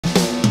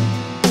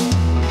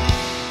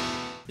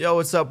Yo,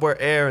 what's up? We're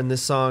Air, and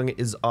this song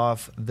is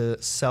off the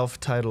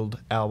self-titled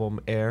album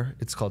Air.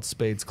 It's called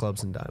Spades,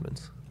 Clubs, and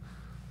Diamonds.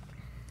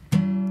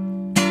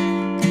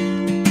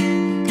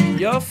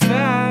 You're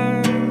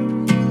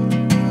fine,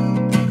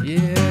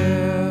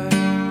 yeah.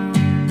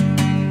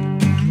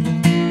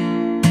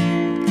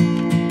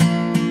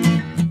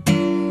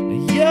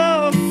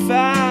 You're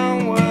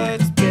fine,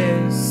 what's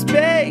best?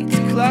 Spades,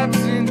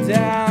 clubs, and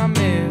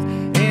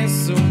diamonds. And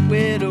so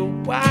little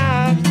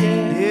wild,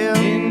 yeah.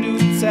 In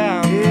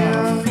Newtown,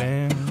 my friend.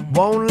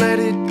 Won't let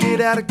it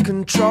get out of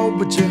control,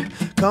 but you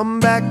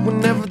come back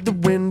whenever the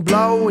wind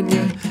blow, and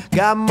you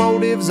got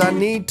motives I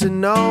need to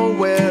know.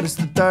 Well, it's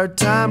the third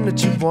time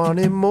that you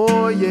wanted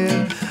more,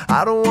 yeah.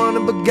 I don't want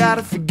it, but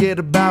gotta forget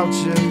about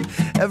you.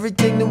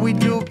 Everything that we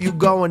do, you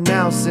go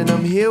announcing.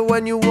 I'm here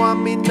when you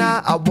want me,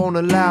 now I won't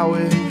allow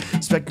it.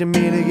 Expecting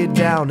me to get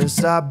down and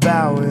start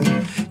bowing.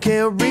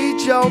 Can't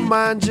read your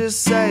mind,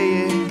 just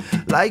say it.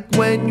 Like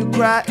when you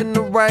cry in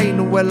the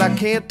rain. Well, I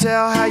can't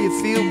tell how you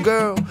feel,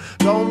 girl.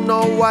 Don't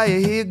know why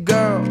you're here,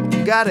 girl.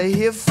 Gotta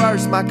hear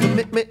first. My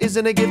commitment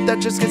isn't a gift that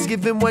just gets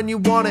given when you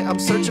want it. I'm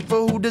searching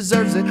for who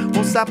deserves it.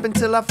 Won't stop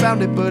until I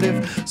found it. But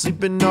if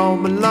sleeping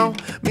home alone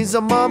means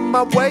I'm on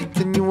my way,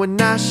 then you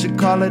and I should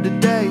call it a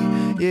day,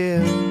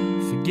 yeah.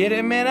 Forget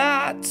it, man,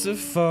 I took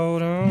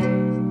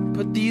photo.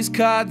 Put these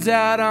cards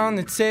out on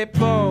the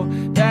table.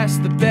 That's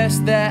the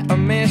best that a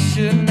man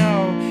should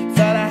know.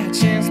 Thought I had a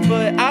chance,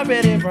 but I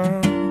read it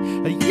wrong.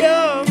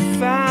 You'll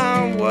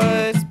find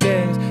what's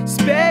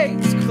best.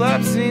 Spades,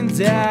 clubs, and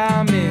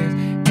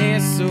diamonds.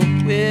 And so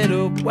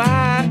little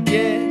wide,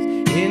 yes.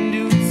 In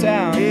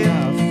Newtown,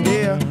 yeah.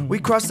 We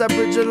crossed that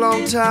bridge a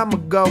long time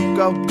ago,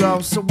 go.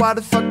 So why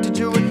the fuck did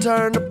you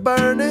return to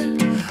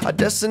burning? Our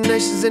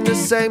destination's in the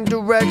same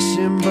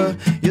direction, but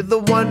you're the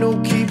one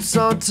who keeps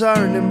on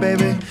turning,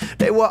 baby.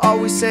 They were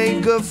always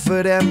saying good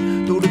for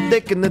them, through the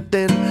thick and the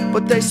thin,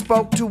 but they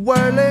spoke too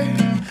early.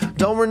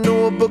 Don't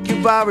renew a book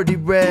you've already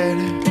read.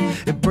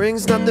 It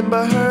brings nothing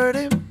but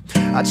hurting.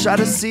 I try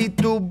to see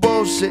through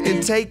bullshit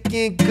and take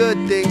in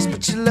good things,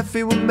 but you left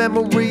me with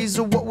memories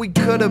of what we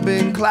could have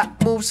been.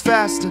 Clock moves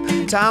faster,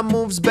 time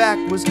moves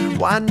backwards.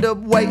 Wind up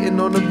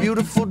waiting on a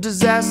beautiful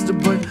disaster,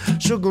 but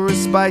sugar and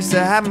spice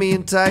that had me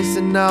enticed,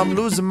 and now I'm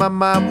losing my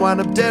mind, wind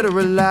up dead or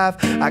alive.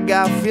 I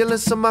got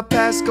feelings on my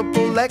past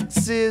couple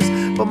exes,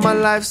 but my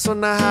life's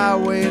on the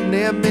highway and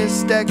they're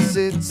missed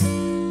exits.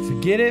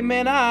 Forget it,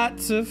 man, I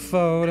took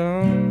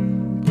photo.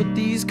 Put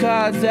these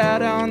cards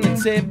out on the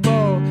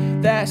table.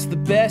 That's the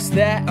best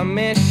that a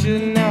man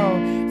should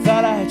know.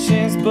 Thought I had a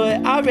chance,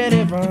 but I read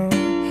it wrong.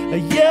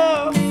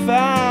 You'll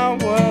find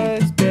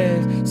what's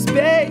best.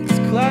 Spades,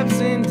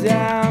 clubs, and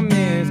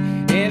diamonds.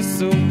 And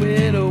so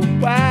little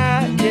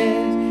wild,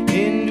 yes.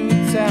 In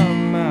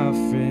Newtown, my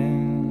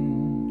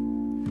friend.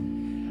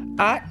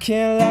 I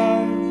can't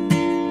lie,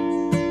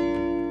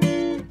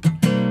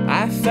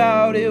 I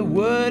thought it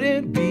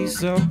wouldn't be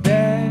so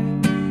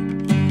bad,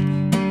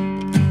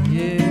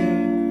 yeah.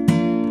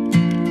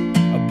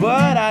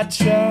 But I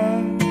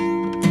try,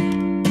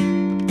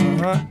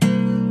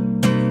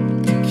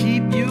 to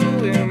keep you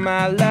in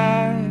my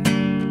life,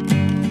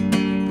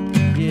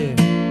 yeah.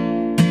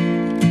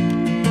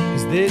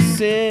 'Cause this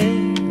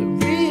is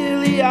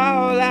really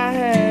all I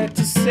had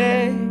to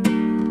say.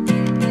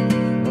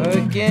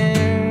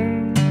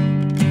 Again,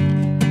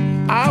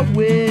 I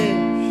wish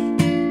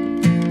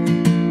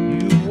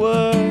you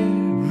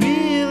would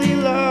really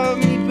love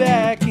me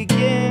back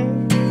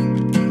again,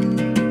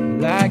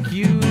 like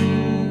you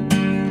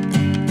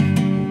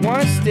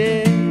once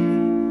did.